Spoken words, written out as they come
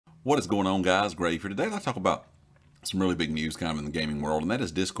What is going on, guys? Grave here. Today I'd like to talk about some really big news kind of in the gaming world, and that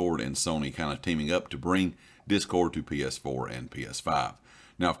is Discord and Sony kind of teaming up to bring Discord to PS4 and PS5.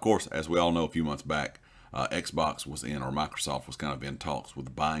 Now, of course, as we all know, a few months back, Xbox was in, or Microsoft was kind of in talks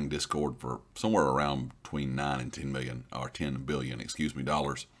with buying Discord for somewhere around between 9 and 10 million, or 10 billion,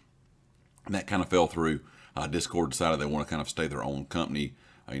 dollars. And that kind of fell through. Discord decided they want to kind of stay their own company,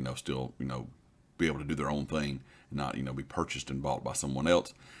 still, be able to do their own thing, and not, be purchased and bought by someone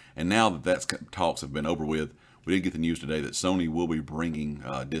else. And now that talks have been over with, we did get the news today that Sony will be bringing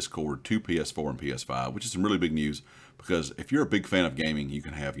Discord to PS4 and PS5, which is some really big news, because if you're a big fan of gaming, you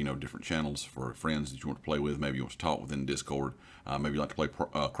can have, different channels for friends that you want to play with. Maybe you want to talk within Discord. Maybe you like to play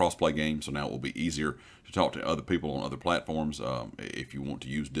cross-play games, so now it will be easier to talk to other people on other platforms if you want to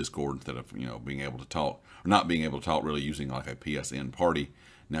use Discord instead of, being able to talk, or not being able to talk, really using like a PSN party.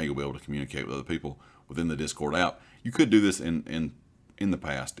 Now you'll be able to communicate with other people within the Discord app. You could do this in the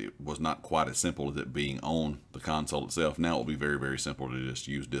past. It was not quite as simple as it being on the console itself. Now it will be very, very simple to just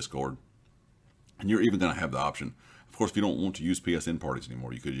use Discord. And you're even going to have the option, of course, if you don't want to use PSN parties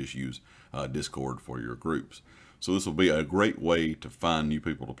anymore, you could just use Discord for your groups. So this will be a great way to find new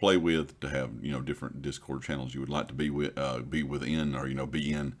people to play with, to have, different Discord channels you would like to be within, or,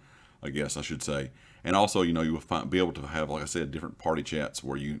 be in, I guess I should say. And also, you will be able to have, like I said, different party chats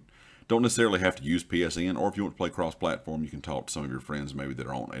where you don't necessarily have to use PSN, or if you want to play cross-platform, you can talk to some of your friends maybe that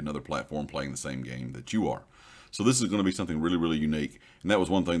are on another platform playing the same game that you are. So this is going to be something really, really unique. And that was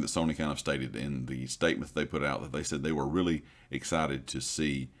one thing that Sony kind of stated in the statement that they put out, that they said they were really excited to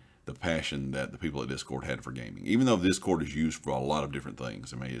see the passion that the people at Discord had for gaming. Even though Discord is used for a lot of different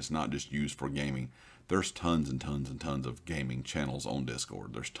things. I mean, it's not just used for gaming. There's tons and tons and tons of gaming channels on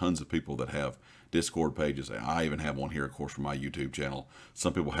Discord. There's tons of people that have Discord pages. I even have one here, of course, for my YouTube channel.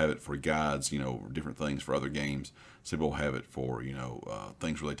 Some people have it for guides, different things for other games. Some people have it for,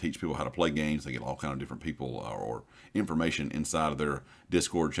 things where they teach people how to play games. They get all kind of different people or information inside of their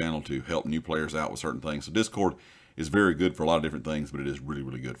Discord channel to help new players out with certain things. So Discord is very good for a lot of different things, but it is really,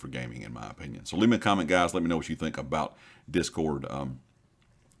 really good for gaming, in my opinion. So leave me a comment, guys. Let me know what you think about Discord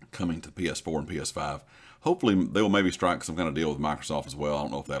coming to PS4 and PS5. Hopefully they will maybe strike some kind of deal with Microsoft as well. I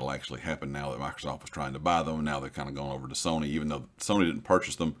don't know if that'll actually happen now that Microsoft was trying to buy them. Now they're kind of gone over to Sony, even though Sony didn't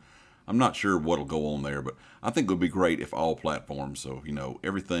purchase them. I'm not sure what'll go on there, but I think it would be great if all platforms, so,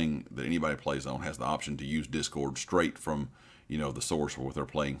 everything that anybody plays on has the option to use Discord straight from, the source or what they're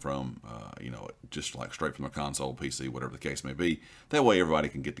playing from, just like straight from their console, PC, whatever the case may be. That way everybody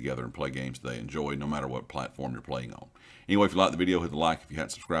can get together and play games they enjoy, no matter what platform you're playing on. Anyway, if you like the video, hit the like. If you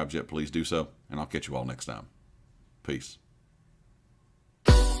haven't subscribed yet, please do so, and I'll catch you all next time. Peace.